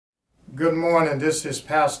Good morning. This is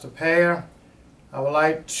Pastor Pear. I would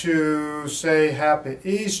like to say Happy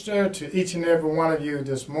Easter to each and every one of you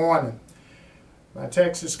this morning. My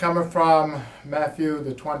text is coming from Matthew,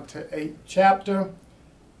 the 28th chapter,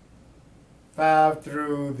 5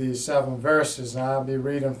 through the 7 verses. And I'll be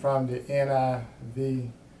reading from the NIV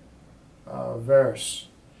verse.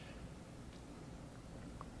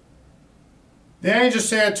 The angel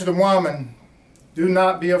said to the woman, "Do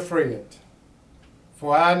not be afraid,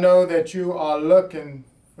 for I know that you are looking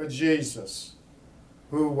for Jesus,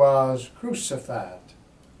 who was crucified.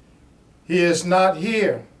 He is not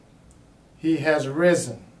here. He has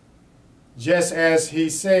risen, just as he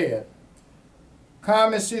said.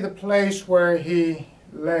 Come and see the place where he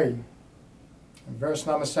lay." In verse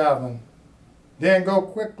number 7, "Then go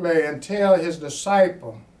quickly and tell his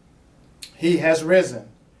disciple, he has risen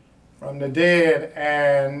from the dead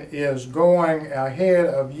and is going ahead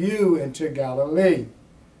of you into Galilee.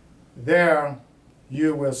 There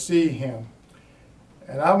you will see him."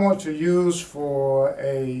 And I want to use for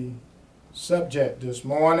a subject this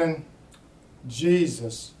morning,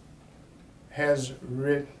 Jesus has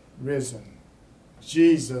risen.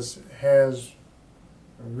 Jesus has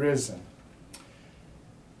risen.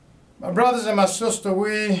 My brothers and my sisters,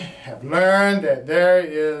 we have learned that there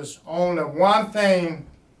is only one thing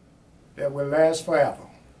that will last forever,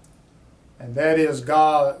 and that is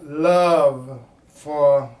God's love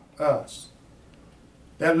for us.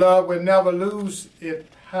 That love will never lose its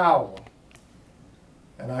power.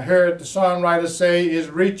 And I heard the songwriter say,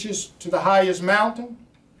 "It reaches to the highest mountain,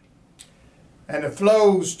 and it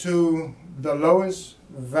flows to the lowest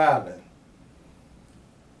valley."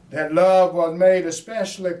 That love was made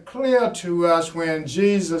especially clear to us when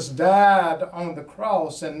Jesus died on the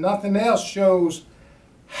cross, and nothing else shows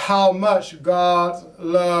how much God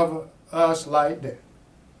loved us like that.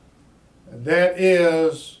 That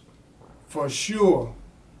is for sure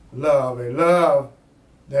love, a love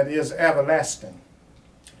that is everlasting.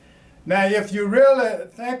 Now, if you really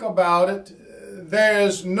think about it, there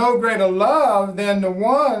is no greater love than the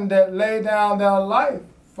one that laid down their life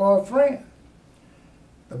for a friend.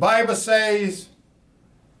 The Bible says,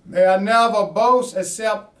 "May I never boast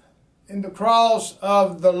except in the cross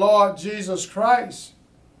of the Lord Jesus Christ,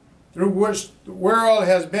 through which the world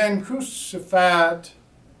has been crucified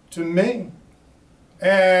to me,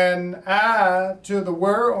 and I to the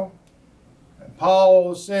world." And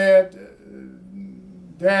Paul said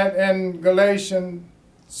that in Galatians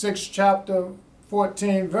 6 chapter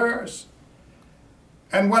 14 verse.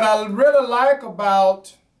 And what I really like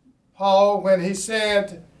about Paul when he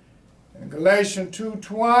said in Galatians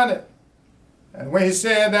 2:20, and when he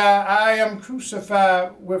said that I am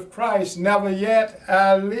crucified with Christ, never yet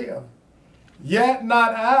I live. Yet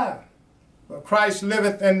not I, but Christ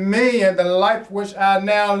liveth in me, and the life which I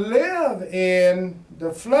now live in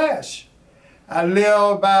the flesh, I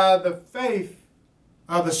live by the faith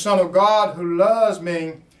of the Son of God who loves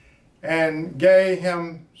me and gave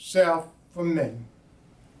himself for me.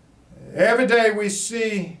 Every day we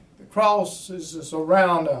see the crosses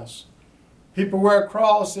around us. People wear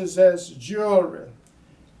crosses as jewelry.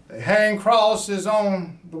 They hang crosses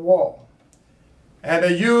on the wall. And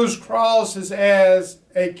they use crosses as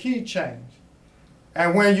a key change.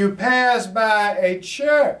 And when you pass by a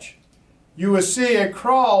church, you will see a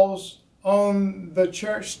cross on the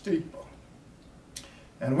church steeple.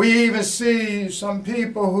 And we even see some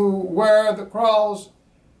people who wear the cross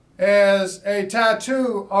as a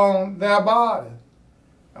tattoo on their body.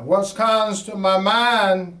 And what comes to my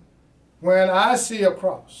mind when I see a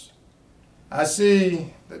cross, I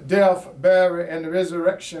see the death, burial, and the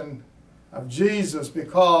resurrection of Jesus,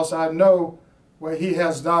 because I know what he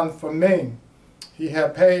has done for me. He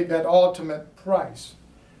had paid that ultimate price.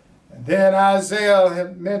 And then Isaiah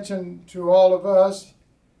had mentioned to all of us,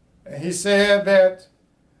 and he said that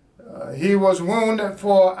he was wounded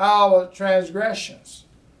for our transgressions.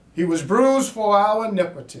 He was bruised for our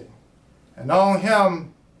iniquity. And on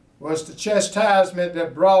him was the chastisement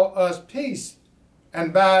that brought us peace,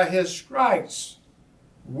 and by his stripes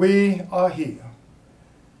we are healed.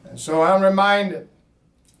 And so I'm reminded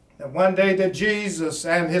that one day that Jesus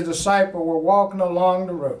and his disciple were walking along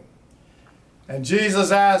the road. And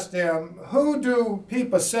Jesus asked them, "Who do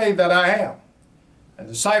people say that I am?" And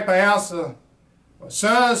the disciple answered, "Well,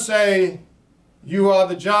 some say you are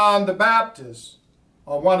the John the Baptist,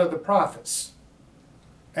 or one of the prophets.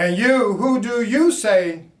 And you, who do you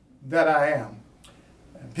say that I am?"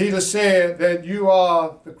 And Peter said that you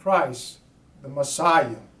are the Christ, the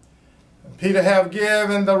Messiah. And Peter have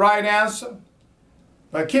given the right answer.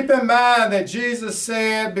 But keep in mind that Jesus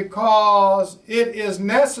said, "Because it is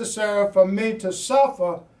necessary for me to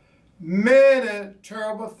suffer many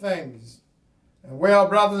terrible things. And well,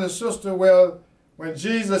 brothers and sisters, well, when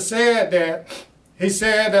Jesus said that, he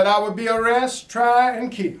said that I would be arrested, tried,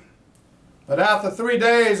 and killed. But after 3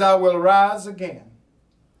 days I will rise again.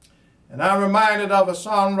 And I'm reminded of a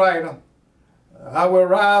songwriter, I will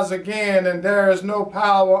rise again, and there is no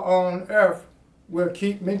power on earth will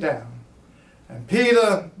keep me down. And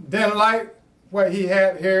Peter didn't like what he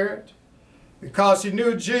had heard, because he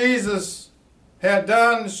knew Jesus had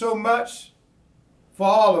done so much for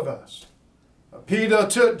all of us. Peter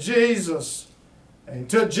took Jesus, and he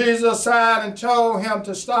took Jesus aside and told him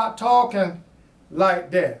to stop talking like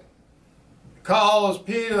that, because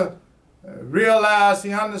Peter realized,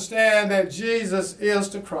 he understands that Jesus is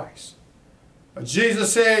the Christ. But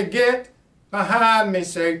Jesus said, "Get behind me,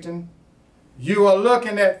 Satan. You are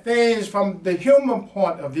looking at things from the human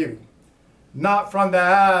point of view, not from the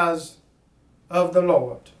eyes of the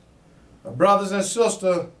Lord." Brothers and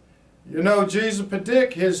sisters, you know, Jesus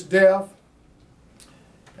predicted his death.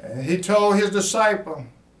 And he told his disciple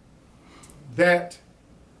that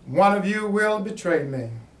one of you will betray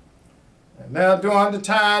me. And now during the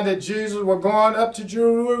time that Jesus was going up to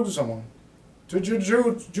Jerusalem,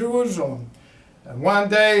 and one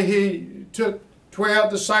day he took 12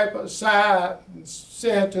 disciples aside and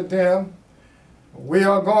said to them, "We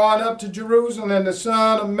are going up to Jerusalem, and the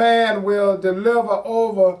Son of Man will deliver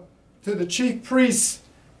over to the chief priests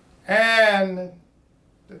and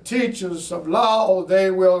the teachers of law. They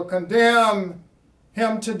will condemn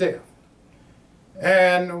him to death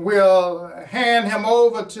and will hand him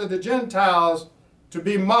over to the Gentiles to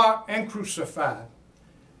be mocked and crucified.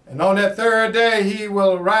 And on that third day he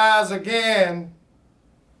will rise again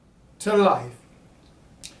to life."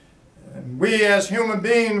 And we as human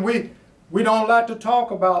beings, we don't like to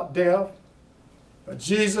talk about death, but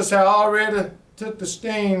Jesus had already took the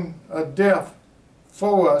sting of death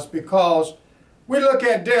for us, because we look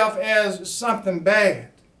at death as something bad.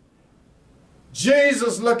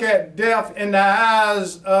 Jesus looked at death in the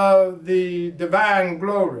eyes of the divine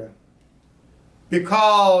glory,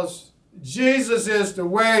 because Jesus is the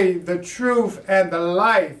way, the truth, and the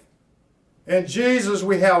life. In Jesus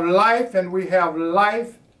we have life, and we have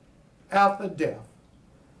life after death.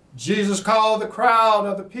 Jesus called the crowd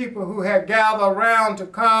of the people who had gathered around to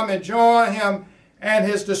come and join him and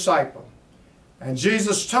his disciple. And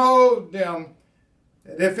Jesus told them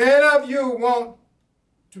that if any of you want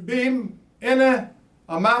to be any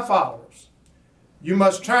of my followers, you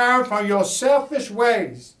must turn from your selfish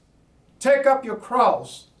ways, take up your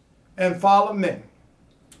cross, and follow me.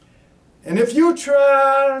 And if you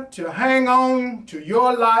try to hang on to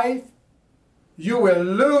your life, you will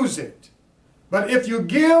lose it. But if you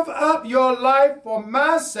give up your life for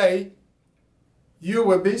my sake, you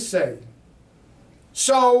will be saved.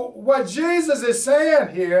 So what Jesus is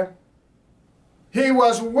saying here, he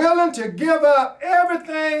was willing to give up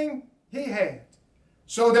everything he had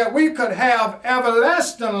so that we could have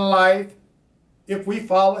everlasting life if we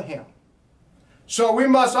follow him. So we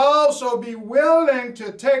must also be willing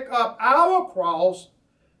to take up our cross,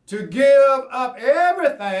 to give up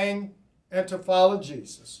everything, and to follow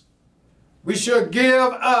Jesus. We should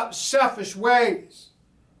give up selfish ways,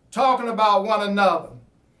 talking about one another,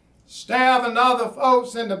 stabbing other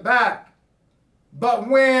folks in the back. But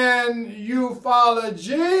when you follow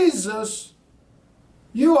Jesus,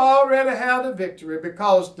 you already have the victory,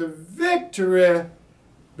 because the victory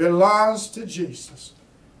belongs to Jesus.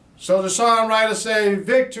 So the songwriter says,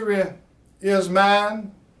 "Victory is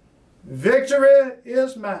mine. Victory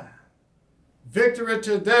is mine. Victory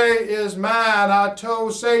today is mine. I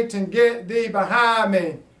told Satan, get thee behind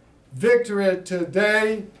me. Victory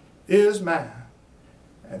today is mine."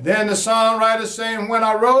 And then the songwriter saying, "When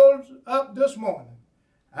I rose up this morning,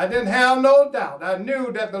 I didn't have no doubt. I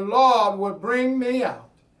knew that the Lord would bring me out.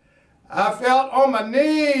 I felt on my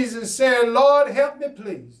knees and said, Lord, help me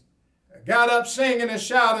please. I got up singing and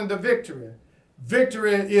shouting the victory.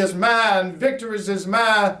 Victory is mine. Victory is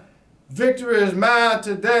mine. Victory is mine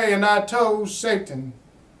today." And I told Satan,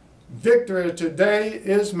 victory today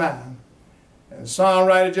is mine. And the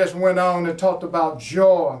songwriter just went on and talked about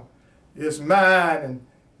joy is mine, and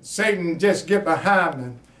Satan, just get behind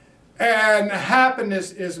me. And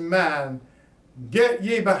happiness is mine. Get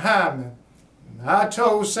ye behind me. And I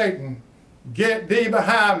told Satan, get thee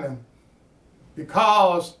behind me,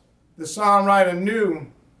 because the songwriter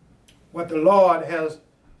knew what the Lord has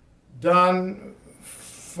done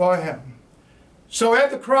for him. So at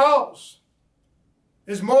the cross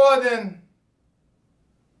is more than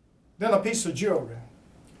a piece of jewelry.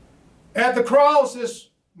 At the cross is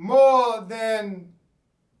more than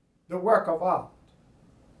the work of art.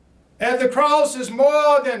 At the cross is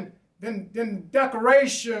more than than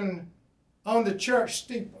decoration on the church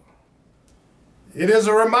steeple. It is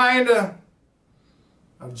a reminder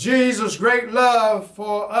of Jesus' great love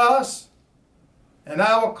for us and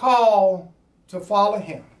our call to follow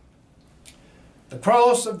him. The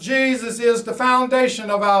cross of Jesus is the foundation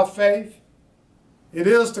of our faith. It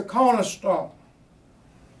is the cornerstone.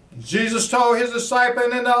 Jesus told his disciple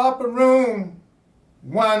in the upper room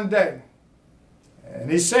one day,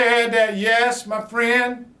 and he said that, yes, my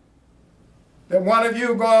friend, that one of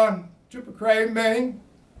you going to betray me.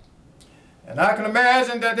 And I can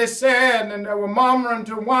imagine that they said, and they were murmuring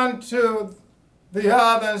to one to the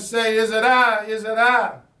other and say, is it I? Is it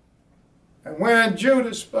I? And when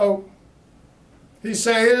Judas spoke, he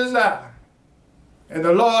said, it is I. And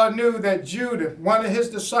the Lord knew that Judas, one of his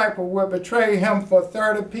disciples, would betray him for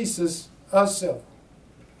 30 pieces of silver.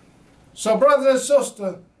 So, brothers and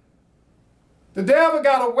sisters, the devil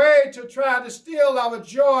got a way to try to steal our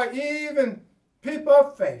joy, even people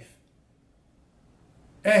of faith.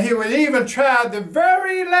 And he would even try the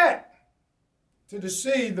very elect to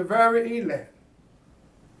deceive the very elect.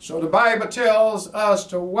 So the Bible tells us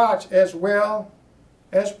to watch as well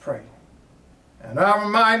as pray. And I'm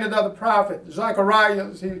reminded of the prophet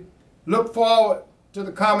Zechariah. He looked forward to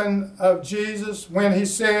the coming of Jesus when he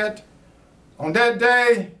said, on that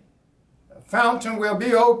day, a fountain will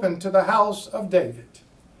be opened to the house of David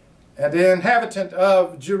and the inhabitant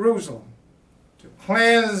of Jerusalem to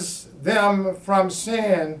cleanse them from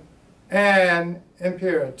sin and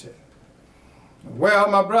impurity. Well,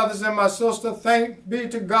 my brothers and my sisters, thanks be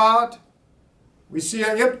to God, we see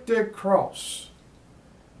an empty cross.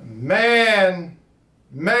 Man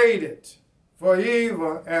made it for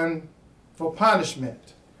evil and for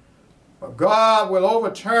punishment. But God will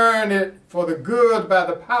overturn it for the good by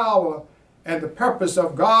the power and the purpose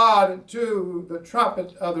of God to the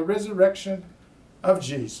trumpet of the resurrection of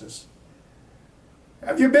Jesus.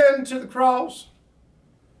 Have you been to the cross?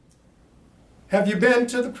 Have you been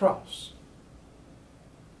to the cross?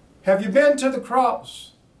 Have you been to the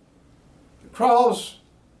cross? The cross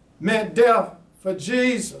meant death for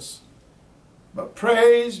Jesus, but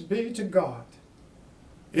praise be to God.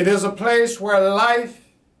 It is a place where life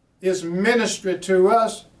is ministered to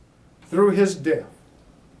us through his death.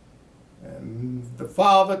 And the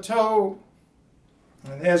Father told,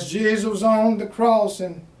 and as Jesus was on the cross,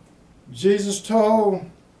 and Jesus told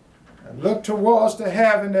and looked towards the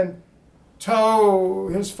heaven and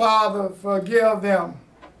told his Father, forgive them.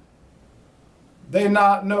 They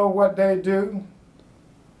not know what they do.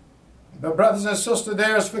 But brothers and sisters,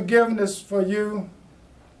 there is forgiveness for you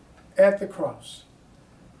at the cross.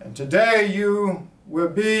 And today you will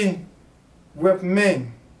be with me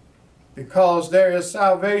because there is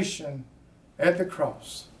salvation at the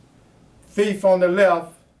cross. Thief on the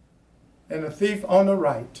left and a thief on the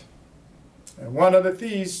right. And one of the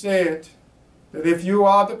thieves said that if you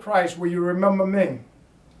are the Christ, will you remember me?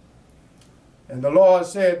 And the Lord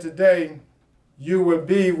said, today you will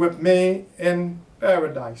be with me in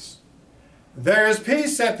paradise. There is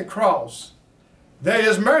peace at the cross. There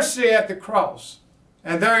is mercy at the cross.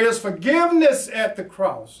 And there is forgiveness at the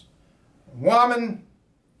cross. Woman,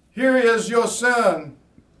 here is your son.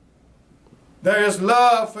 There is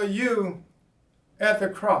love for you at the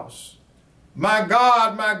cross. My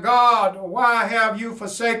God, why have you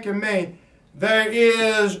forsaken me? There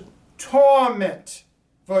is torment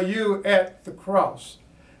for you at the cross.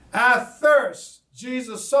 I thirst.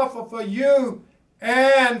 Jesus suffered for you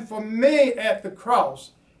and for me at the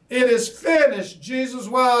cross. It is finished. Jesus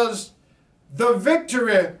was the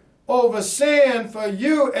victory over sin for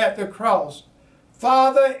you at the cross.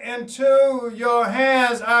 Father, into your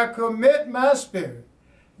hands I commit my spirit.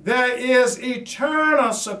 There is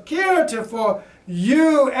eternal security for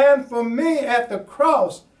you and for me at the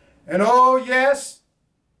cross. And oh yes,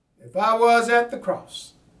 if I was at the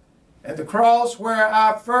cross where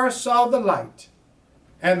I first saw the light,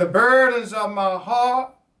 and the burdens of my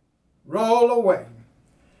heart roll away.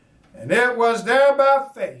 And it was there by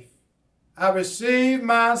faith I received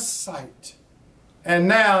my sight. And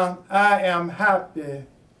now I am happy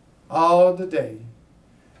all the day.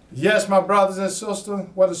 Yes, my brothers and sisters,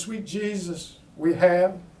 what a sweet Jesus we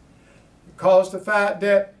have. Because the fact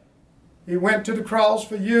that he went to the cross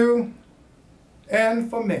for you and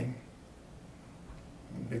for me.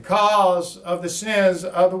 Because of the sins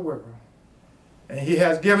of the world. And he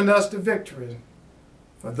has given us the victory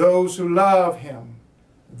for those who love him,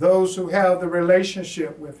 those who have the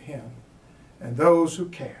relationship with him, and those who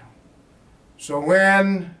care. So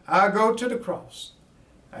when I go to the cross,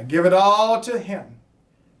 I give it all to him.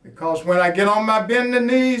 Because when I get on my bending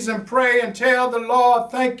knees and pray and tell the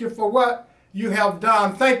Lord, thank you for what you have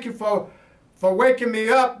done. Thank you for waking me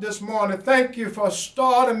up this morning. Thank you for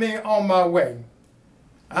starting me on my way.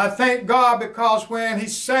 I thank God because when he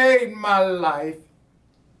saved my life,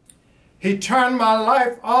 he turned my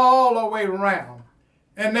life all the way around.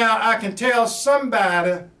 And now I can tell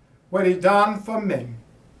somebody what he done for me.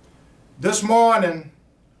 This morning,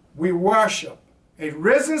 we worship a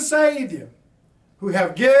risen Savior who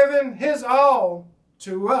have given his all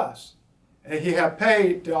to us. And he have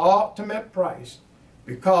paid the ultimate price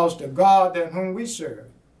because the God in whom we serve,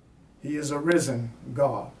 he is a risen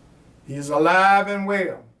God. He is alive and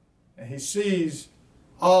well, and he sees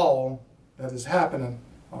all that is happening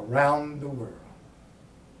around the world.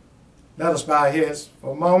 Let us bow our heads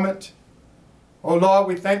for a moment. Oh Lord,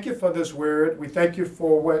 we thank you for this word. We thank you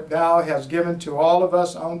for what thou hast given to all of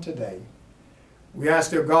us on today. We ask,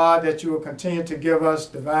 dear God, that you will continue to give us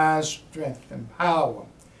divine strength and power.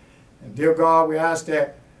 And dear God, we ask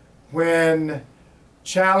that when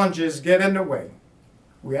challenges get in the way,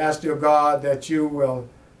 we ask, dear God, that you will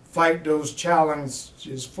fight those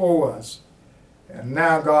challenges for us. And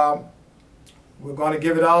now, God, we're going to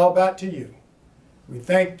give it all back to you. We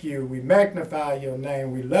thank you. We magnify your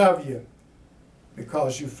name. We love you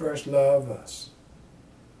because you first love us.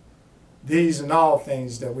 These and all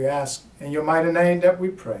things that we ask in your mighty name that we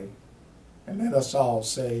pray. And let us all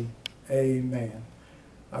say amen.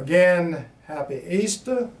 Again, happy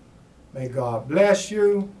Easter. May God bless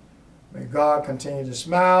you. May God continue to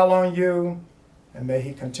smile on you. And may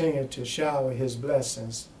he continue to shower his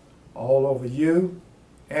blessings all over you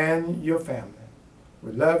and your family.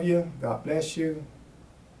 We love you. God bless you.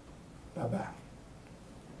 Bye-bye.